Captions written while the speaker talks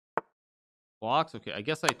blocks. Okay, I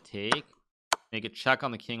guess I take, make a check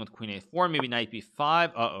on the king with queen a4, maybe knight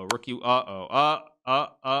b5. Rookie. I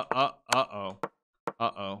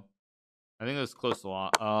think it was close to a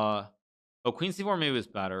lot. Oh, queen c4 maybe was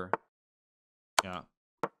better. Yeah.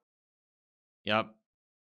 Yep.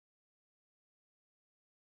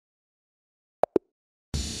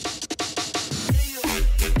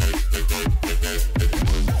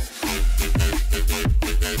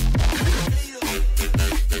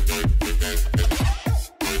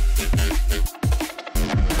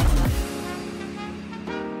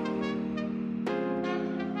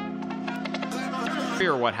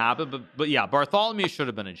 Or what happened, but yeah, Bartholomew should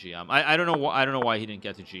have been a GM. I don't know why he didn't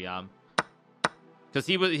get to GM, because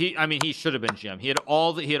I mean, he should have been GM. He had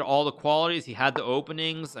all the qualities, he had the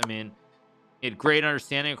openings. I mean, he had great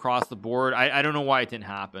understanding across the board. I don't know why it didn't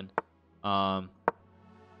happen. Go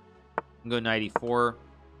knight e4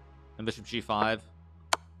 and bishop g5,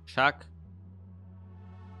 check.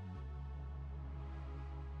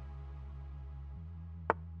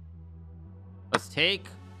 Let's take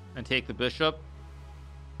and take the bishop.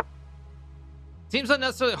 Seems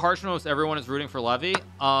unnecessarily harsh when almost everyone is rooting for Levy.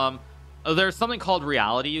 There's something called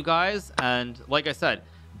reality, you guys, and like I said,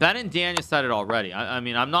 Ben and Daniel said it already. I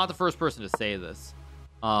mean, I'm not the first person to say this.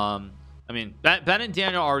 I mean, Ben and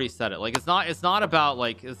Daniel already said it. Like, it's not about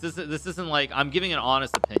like this isn't like I'm giving an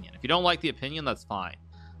honest opinion. If you don't like the opinion, that's fine.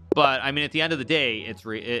 But I mean, at the end of the day, it's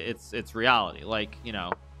reality. Like, you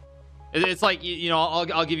know, it's like, you know,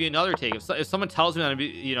 I'll give you another take. If someone tells me that I'm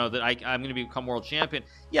going to become world champion,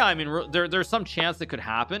 yeah, I mean, there's some chance that could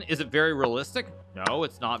happen. Is it very realistic? No,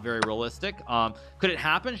 it's not very realistic. Could it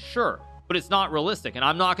happen? Sure, but it's not realistic. And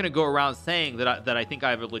I'm not going to go around saying that I think I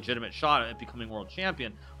have a legitimate shot at becoming world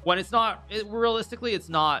champion when it's not. Realistically, it's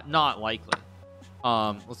not likely.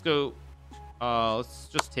 Let's go. Let's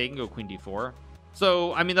just take and go queen d4.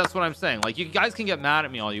 So, I mean, that's what I'm saying. Like, you guys can get mad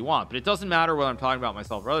at me all you want, but it doesn't matter whether I'm talking about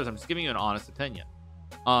myself or others. I'm just giving you an honest opinion.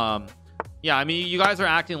 Yeah, I mean, you guys are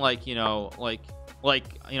acting like, you know, like,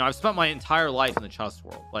 you know, I've spent my entire life in the chess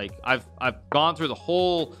world. Like, I've gone through the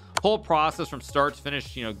whole process from start to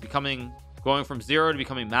finish, you know, going from 0 to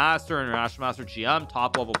becoming master, international master, GM,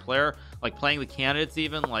 top level player, like playing the candidates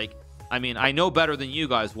even. Like, I mean, I know better than you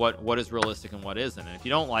guys what is realistic and what isn't. And if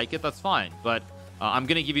you don't like it, that's fine. But I'm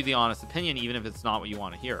going to give you the honest opinion, even if it's not what you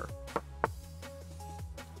want to hear.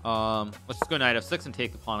 Let's just go knight f6 and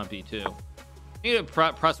take the pawn on b2. You need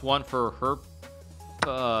to press 1 for her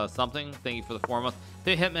something. Thank you for the 4 months.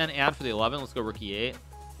 Hit hitman and for the 11. Let's go rook e8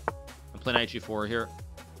 and play knight g4 here.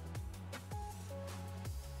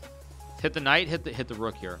 Hit the knight, hit the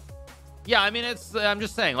rook here. Yeah, I mean, I'm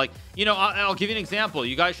just saying, like, you know, I'll give you an example.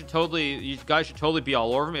 You guys should totally be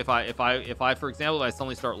all over me if I for example, I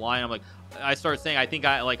suddenly start lying. I'm like, I start saying I think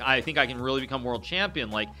I can really become world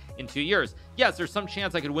champion like in 2 years. Yes, there's some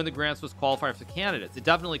chance I could win the Grand Swiss qualifier for the candidates. It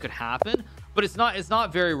definitely could happen, but it's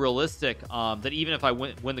not very realistic that even if I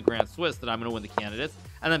win the Grand Swiss, that I'm going to win the candidates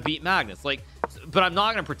and then beat Magnus. Like, but I'm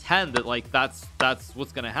not going to pretend that like that's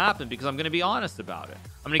what's going to happen, because I'm going to be honest about it.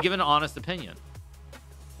 I'm going to give an honest opinion.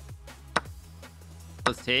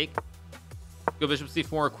 Let's take. Go bishop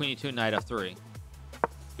c4, queen e2, knight f3.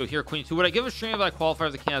 Go here, queen e2. Would I give a stream if I qualify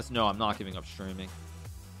for the candidates? No, I'm not giving up streaming.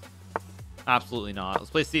 Absolutely not. Let's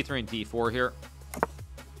play c3 and d4 here.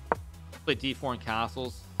 Let's play d4 and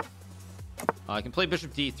castles. I can play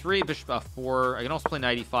bishop d3, bishop f4. I can also play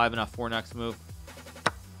knight e5 and f4 next move.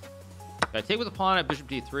 Okay, I take with the pawn at bishop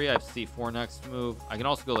d3. I have c4 next move. I can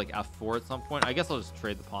also go like f4 at some point. I guess I'll just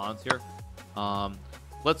trade the pawns here.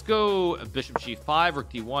 Let's go bishop g5,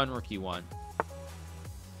 rook d1, rook e1.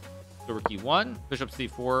 So rook e1, bishop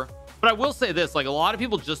c4. But I will say this, like, a lot of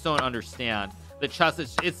people just don't understand that chess,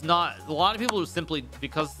 it's not, a lot of people who simply,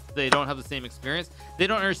 because they don't have the same experience, they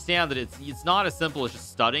don't understand that it's not as simple as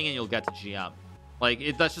just studying and you'll get to GM.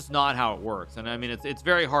 Like, that's just not how it works. And I mean, it's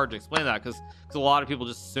very hard to explain that because a lot of people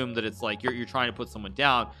just assume that it's like you're trying to put someone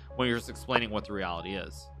down when you're just explaining what the reality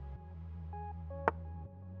is.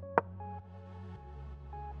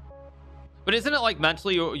 But isn't it like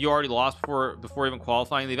mentally you already lost before even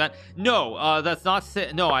qualifying the event? No, that's not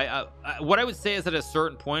no. What I would say is at a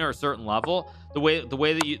certain point or a certain level, the way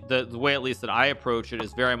at least that I approach it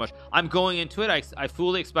is very much I'm going into it. I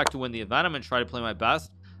fully expect to win the event. I'm gonna try to play my best.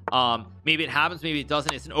 Maybe it happens, maybe it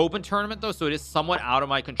doesn't. It's an open tournament though, so it is somewhat out of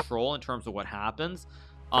my control in terms of what happens.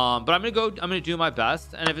 But I'm gonna do my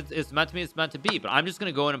best, and if it's meant to be, it's meant to be. But I'm just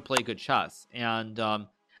gonna go in and play good chess, and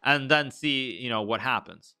then see, you know, what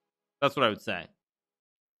happens. That's what I would say.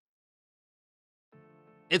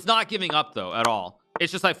 It's not giving up though at all.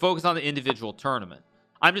 It's just I focus on the individual tournament.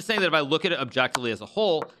 I'm just saying that if I look at it objectively as a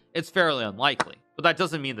whole, it's fairly unlikely, but that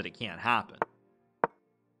doesn't mean that it can't happen.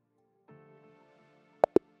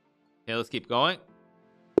 Okay, let's keep going.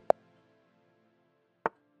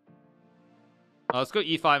 Let's go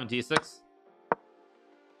e5 and d6.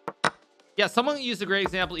 Yeah, someone used a great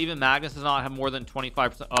example. Even Magnus does not have more than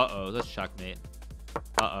 25%. Uh-oh, that's checkmate.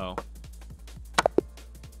 Uh-oh.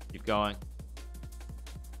 Keep going.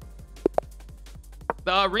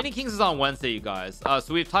 The Arena Kings is on Wednesday, you guys.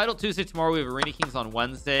 So we have Title Tuesday tomorrow. We have Arena Kings on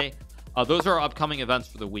Wednesday. Those are our upcoming events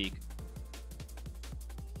for the week.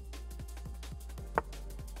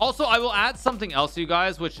 Also, I will add something else, you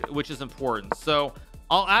guys, which is important. So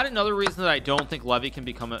I'll add another reason that I don't think Levy can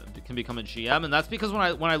become a GM, and that's because when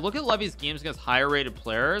I look at Levy's games against higher rated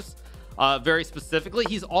players, very specifically,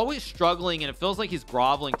 he's always struggling, and it feels like he's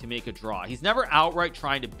groveling to make a draw. He's never outright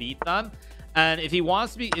trying to beat them. And if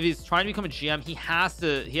he's trying to become a GM, he has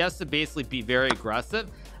to basically be very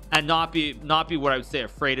aggressive and not be what I would say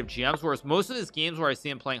afraid of GMs. Whereas most of his games where I see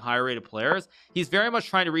him playing higher rated players, he's very much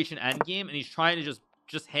trying to reach an end game, and he's trying to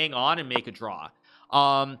just hang on and make a draw.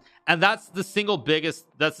 And that's the single biggest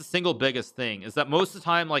thing, is that most of the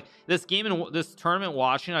time, like this game in this tournament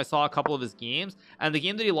watching, I saw a couple of his games, and the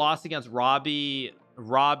game that he lost against Robbie,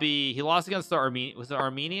 he lost against the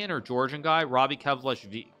Armenian or Georgian guy, Robbie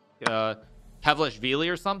Kevlashvili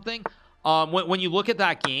or something. When you look at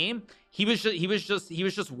that game, he was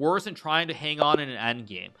just worse in trying to hang on in an end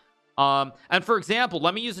game. And for example,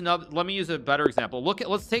 let me use a better example.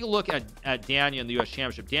 Let's take a look at Danya in the US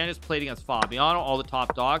Championship. Danya's played against Fabiano, all the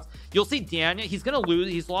top dogs. You'll see Danya, he's gonna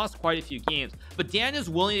lose. He's lost quite a few games, but Danya's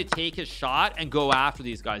willing to take his shot and go after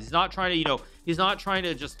these guys. He's not trying to, he's not trying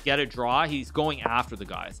to just get a draw. He's going after the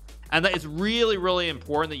guys, and that is really, really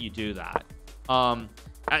important that you do that.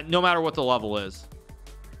 No matter what the level is.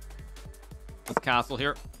 Let's castle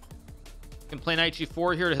here. Can play knight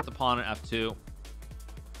g4 here to hit the pawn at f2.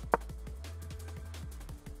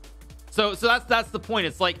 So that's the point.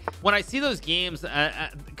 It's like when I see those games,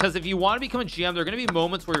 because if you want to become a GM, there are going to be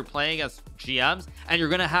moments where you're playing against GMs and you're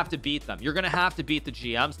going to have to beat them. You're going to have to beat the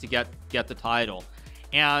GMs to get the title.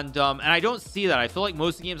 And I don't see that. I feel like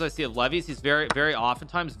most of the games I see of Levy's, he's very, very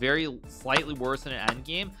oftentimes very slightly worse in an end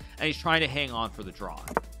game, and he's trying to hang on for the draw.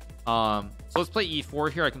 So let's play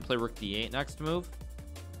e4 here. I can play rook d8 next move.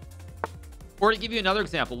 Or to give you another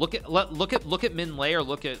example, look at Min Lei, or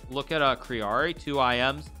look at Kriari, 2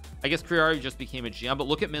 IMs. I guess Kriari just became a GM, but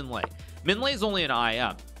look at Min Lei. Min Lei is only an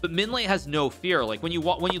IM, but Min Lei has no fear. Like when you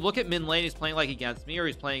look at Min Lei and he's playing like against me, or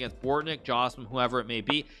he's playing against Bortnik, Jocelyn, whoever it may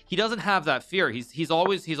be, he doesn't have that fear. He's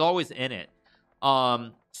always in it.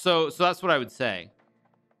 So that's what I would say.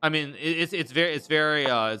 I mean, it's very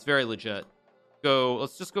legit.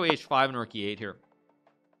 Let's just go h5 and rook e8 here.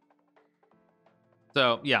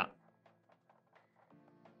 So yeah,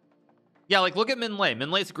 like look at Min Lei. Min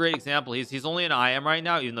Lei's a great example. He's only an IM right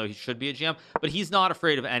now, even though he should be a GM, but he's not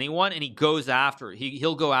afraid of anyone, and he goes after.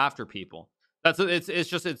 He'll go after people. It's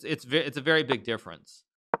a very big difference.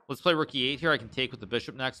 Let's play rook e8 here. I can take with the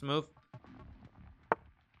bishop next move.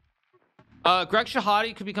 Greg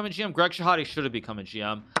Shahade could become a GM. Greg Shahade should have become a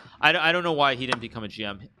GM. I don't know why he didn't become a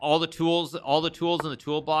GM. All the tools in the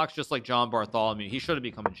toolbox, just like John Bartholomew, he should have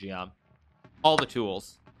become a GM. All the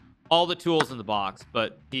tools in the box,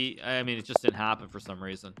 but I mean, it just didn't happen for some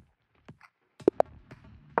reason.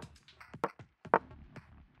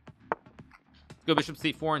 Let's go bishop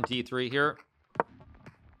c4 and d3 here.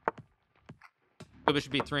 Go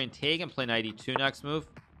bishop b3 and take, and play knight e2 next move.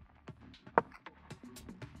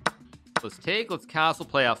 Let's take, let's castle,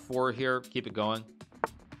 play f4 here, keep it going.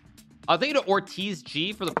 I'm thinking of Ortiz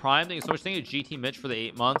G for the prime. Thank you so much. Thinking of GT Mitch for the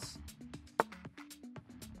 8 months.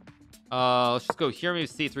 Let's just go here, maybe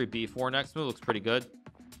c3 b4 next move. Looks pretty good.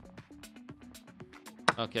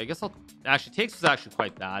 Okay, I guess I'll actually, takes was actually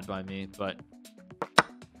quite bad by me, but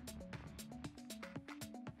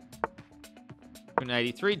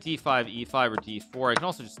knight e3, d5, e5, or d4. I can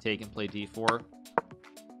also just take and play d4.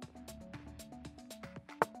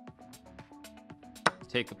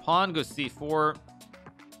 Take the pawn, go c4.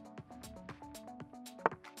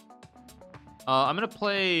 I'm gonna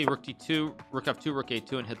play rook d2, rook f2, rook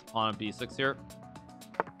a2, and hit the pawn on b6 here.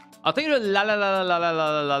 I'll think of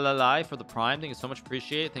la for the prime. Thank you so much,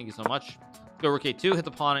 appreciate it. Thank you so much. Go rook a2, hit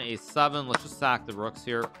the pawn on a7. Let's just sack the rooks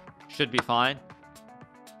here. Should be fine.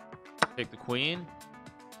 Take the queen.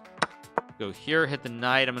 Go here, hit the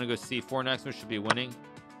knight. I'm gonna go c4 next, which should be winning.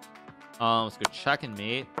 Let's go check and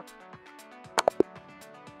mate.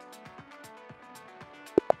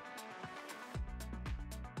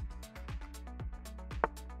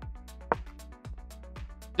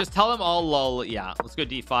 Just tell them all lol. Yeah, let's go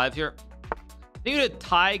d5 here. I think you did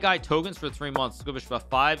tie guy tokens for 3 months. Let's go bishop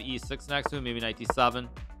f5, e6 next to him, maybe knight d7.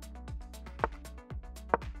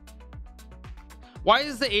 Why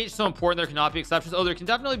is the age so important? There cannot be exceptions. Oh, there can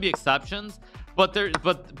definitely be exceptions, but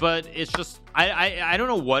it's just I don't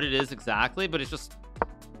know what it is exactly, but it's just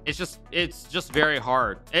very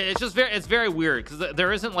hard. It's very weird because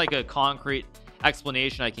there isn't like a concrete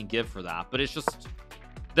explanation I can give for that, but it's just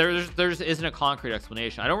there isn't a concrete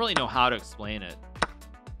explanation. I don't really know how to explain it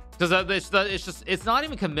because it's not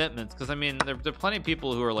even commitments, because I mean there are plenty of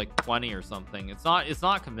people who are like 20 or something. It's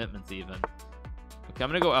not commitments even. Okay, I'm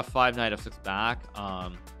gonna go f5 knight f6 back.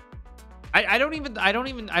 I don't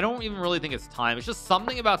even really think it's time. It's just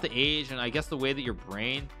something about the age, and I guess the way that your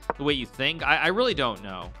brain, the way you think. I really don't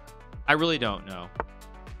know. I really don't know.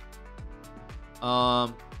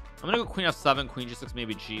 I'm gonna go queen f7, queen g6,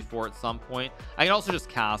 maybe g4 at some point. I can also just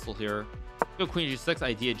castle here. Go queen g6,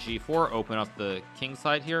 idea g4, open up the king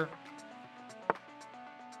side here.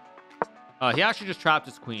 He actually just trapped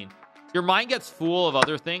his queen. Your mind gets full of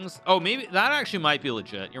other things. Oh, maybe that actually might be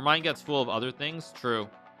legit. Your mind gets full of other things. True.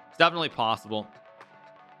 It's definitely possible.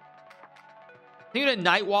 Thinking a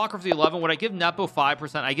night walker for the 11. Would I give Nepo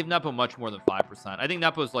 5%? I give Nepo much more than 5%. I think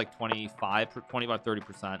Nepo is like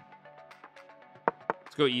 25-30%.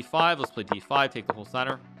 Let's go e5. Let's play d5. Take the whole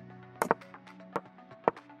center.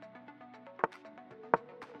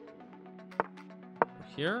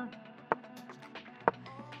 Here.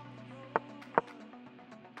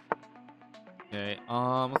 Okay,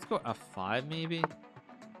 let's go f5 maybe.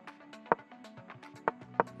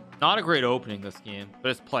 Not a great opening this game, but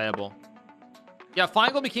it's playable. Yeah,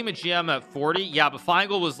 Feingold became a GM at 40. Yeah, but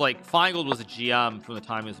Feingold was a GM from the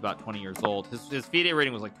time he was about 20 years old. His FIDE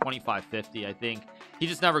rating was like 2550, I think. He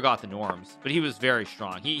just never got the norms, but he was very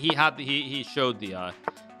strong. He showed the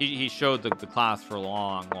class for a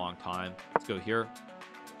long time. Let's go here.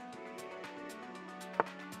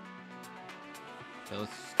 Okay,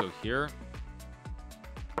 let's just go here.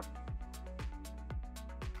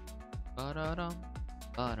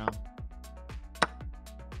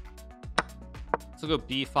 So go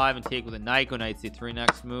b5 and take with a knight. Go knight c3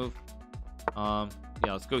 next move. Yeah,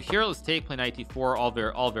 let's go here. Let's take, play knight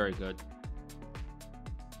d4. All very good.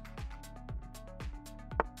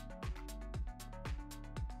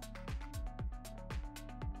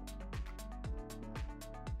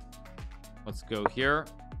 Let's go here.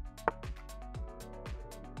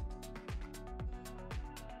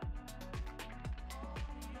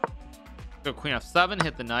 Go queen f7,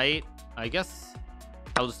 hit the knight. I guess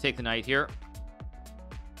I'll just take the knight here.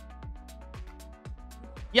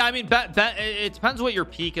 Yeah, I mean, it depends what your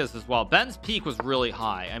peak is as well. Ben's peak was really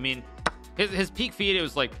high. I mean, his peak FIDE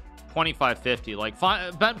was like 2550. Like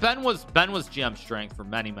Ben was GM strength for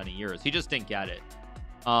many years. He just didn't get it.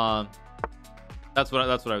 That's what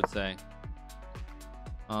I would say.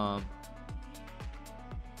 Can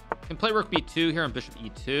play rook b2 here and bishop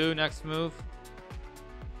e2 next move.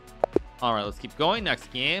 All right, let's keep going.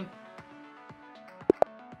 Next game.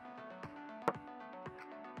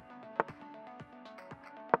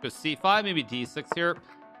 Go c5, maybe d6 here.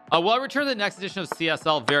 Will I return to the next edition of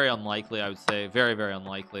CSL? Very unlikely, I would say. Very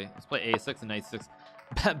unlikely. Let's play a6 and knight 6.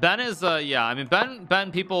 Ben is yeah, I mean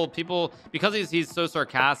Ben people because he's so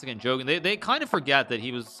sarcastic and joking, they kind of forget that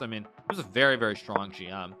he was, I mean, he was a very strong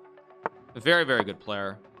GM. A very good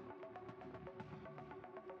player.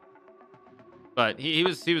 But he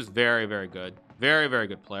was very good. Very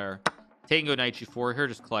good player. Take and go knight g4 here,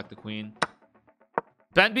 just collect the queen.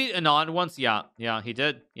 Ben beat Anand once. Yeah, he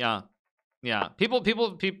did. Yeah. People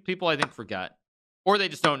I think forget, or they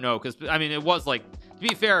just don't know, because I mean it was like, to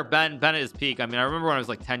be fair, Ben at his peak, I mean I remember when I was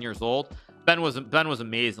like 10 years old, Ben was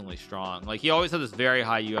amazingly strong. Like he always had this very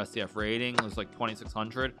high USDF rating. It was like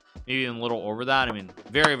 2600, maybe even a little over that. I mean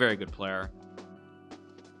very good player.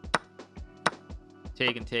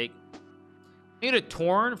 Take and take. I need a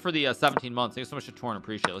Torn for the 17 months. Thank you so much to Torn.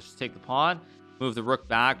 Appreciate it. Let's just take the pawn, move the rook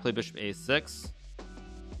back, play bishop a6.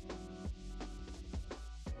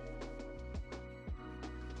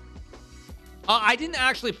 I didn't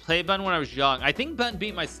actually play Ben when I was young. I think Ben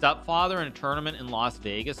beat my stepfather in a tournament in Las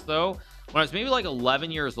Vegas, though, when I was maybe like 11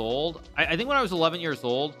 years old. I think when I was 11 years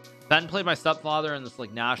old, Ben played my stepfather in this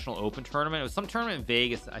like National Open tournament. It was some tournament in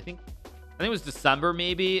Vegas. I think it was December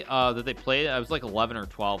maybe that they played. I was like 11 or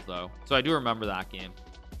 12 though, so I do remember that game.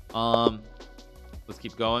 Let's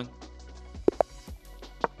keep going.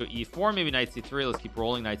 Go e4, maybe knight c3. Let's keep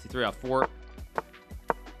rolling. Knight c3, f4.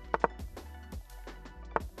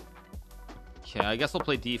 Okay, I guess I'll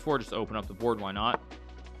play d4 just to open up the board. Why not?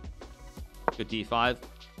 Go d5. I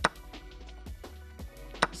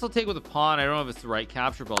guess I'll take with a pawn. I don't know if it's the right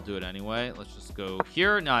capture, but I'll do it anyway. Let's just go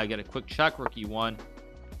here. Now I get a quick check. Rook e1.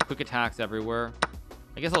 Quick attacks everywhere.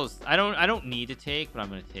 I guess I'll just, I don't need to take, but I'm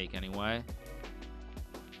going to take anyway.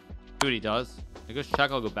 See what he does. He goes check.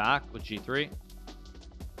 I'll go back with g3.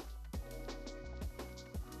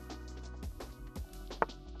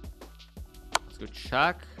 Let's go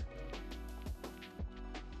check.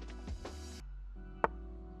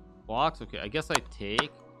 Blocks. Okay, I guess I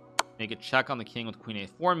take. Make a check on the king with queen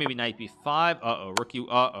a4. Maybe knight b5. Uh-oh. Rook u.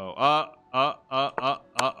 Uh-oh.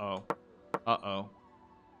 Uh-oh. Uh-oh.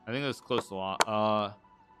 I think that's close to a lot.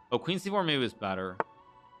 Oh, queen c4 maybe was better.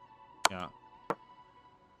 Yeah.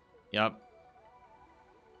 Yep.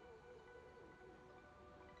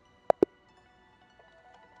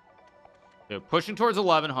 Okay, pushing towards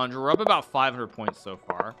 1100. We're up about 500 points so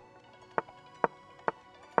far.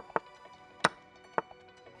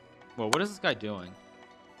 Whoa, what is this guy doing?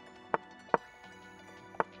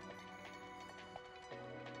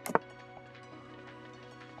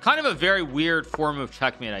 Kind of a very weird 4-move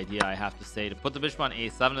checkmate idea, I have to say, to put the bishop on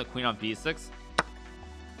a7 and the queen on b6.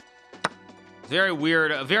 Very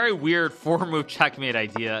weird, a very weird 4-move checkmate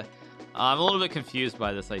idea. I'm a little bit confused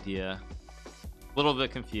by this idea. A little bit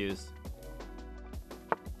confused.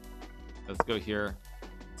 Let's go here.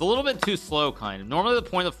 It's a little bit too slow, kind of. Normally the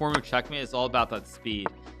point of the 4-move checkmate is all about that speed.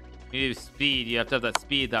 You need speed, you have to have that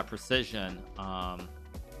speed, that precision.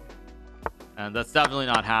 And that's definitely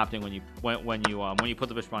not happening when you put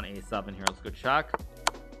the bishop on a7 here. Let's go check.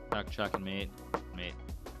 Check and mate.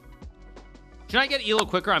 Should I get elo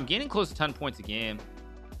quicker? I'm gaining close to 10 points a game.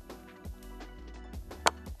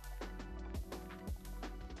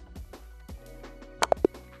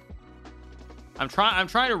 I'm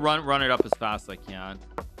trying to run it up as fast as I can.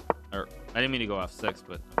 Or I didn't mean to go f6,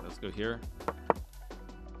 but let's go here.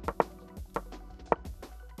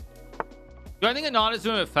 Do I think Anand is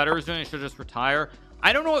doing what Federer is doing and should just retire?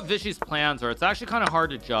 I don't know what Vichy's plans are. It's actually kind of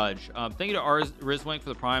hard to judge. Thank you to Rizwink for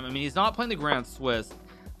the prime. I mean, he's not playing the Grand Swiss,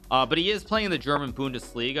 but he is playing in the German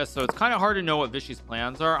Bundesliga, so it's kind of hard to know what Vichy's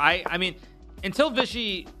plans are. I mean, until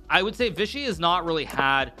Vichy, I would say Vichy has not really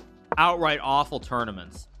had outright awful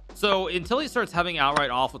tournaments. So until he starts having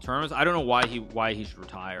outright awful tournaments, I don't know why he should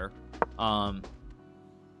retire. I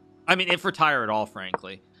mean, if retire at all,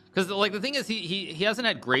 frankly. Because like the thing is he hasn't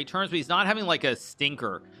had great turns, but he's not having like a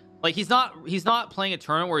stinker. Like he's not playing a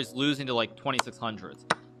tournament where he's losing to like 2600s.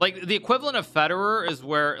 Like the equivalent of Federer is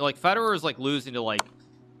where like Federer is like losing to like,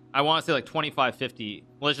 I want to say like 2550.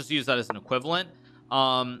 Let's just use that as an equivalent.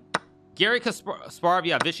 Gary Kasparov,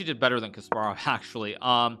 yeah, Vichy did better than Kasparov actually.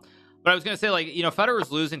 But I was gonna say, like, you know, Federer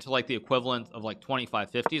is losing to like the equivalent of like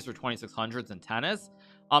 2550s or 2600s in tennis.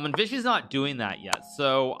 And Vichy's not doing that yet,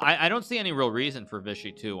 so I don't see any real reason for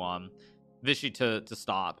Vichy to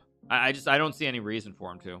stop. I don't see any reason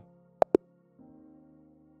for him to.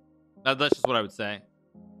 That's just what I would say.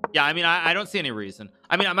 Yeah, I mean, I don't see any reason.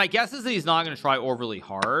 I mean, my guess is that he's not going to try overly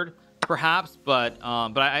hard, perhaps, but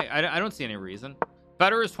I don't see any reason.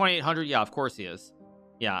 Federer is 2800. Yeah, of course he is.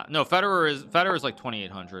 Yeah, no, Federer is like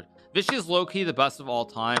 2800. Vichy is low key the best of all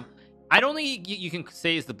time. I don't think you can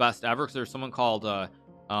say he's the best ever because there's someone called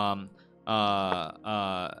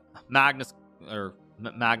Magnus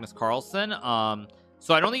Carlsen.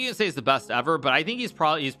 So I don't think you can say he's the best ever, but I think he's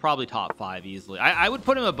probably top 5 easily. I would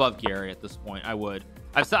put him above Gary at this point. I would.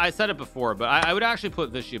 I said it before, but I would actually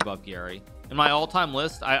put Vichy above Gary in my all-time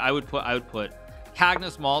list. I would put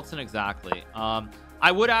Cagnus Maltzen exactly.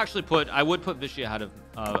 I would put Vichy ahead of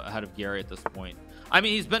Gary at this point. I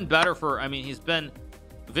mean, he's been better for. I mean,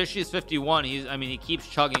 Vichy is 51. He keeps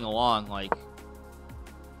chugging along. Like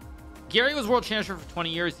Gary was world champion for 20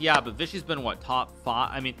 years. Yeah, but Vichy's been what, top 5?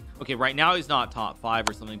 I mean, okay, right now he's not top 5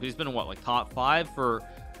 or something, but he's been what, like top 5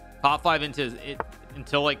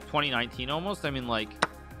 until like 2019 almost. I mean, like,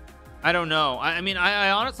 I don't know. I mean,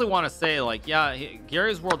 I honestly want to say like, yeah,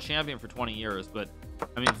 Gary's world champion for 20 years, but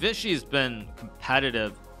I mean, Vichy's been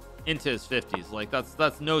competitive into his 50s. Like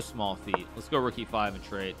that's no small feat. Let's go rookie 5 and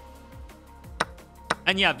trade.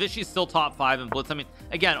 And yeah, Vichy's still top 5 in Blitz. I mean,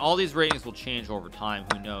 again, all these ratings will change over time.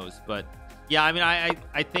 Who knows? But yeah, I mean,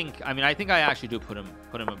 I think I actually do put him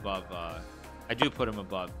above. I do put him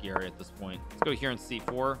above Gary at this point. Let's go here in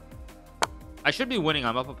C4. I should be winning.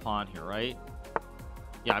 I'm up a pawn here, right?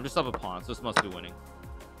 Yeah, I'm just up a pawn, so this must be winning.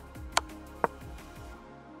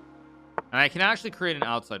 And I can actually create an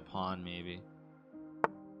outside pawn, maybe.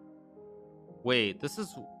 Wait, this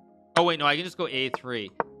is. Oh wait, no, I can just go A3.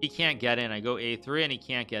 He can't get in. I go A3 and he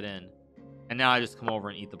can't get in. And now I just come over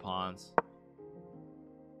and eat the pawns.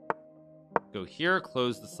 Go here,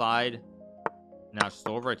 close the side. Now it's just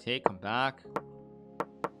over. I take, come back.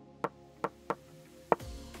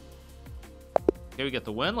 Okay, we get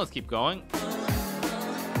the win. Let's keep going.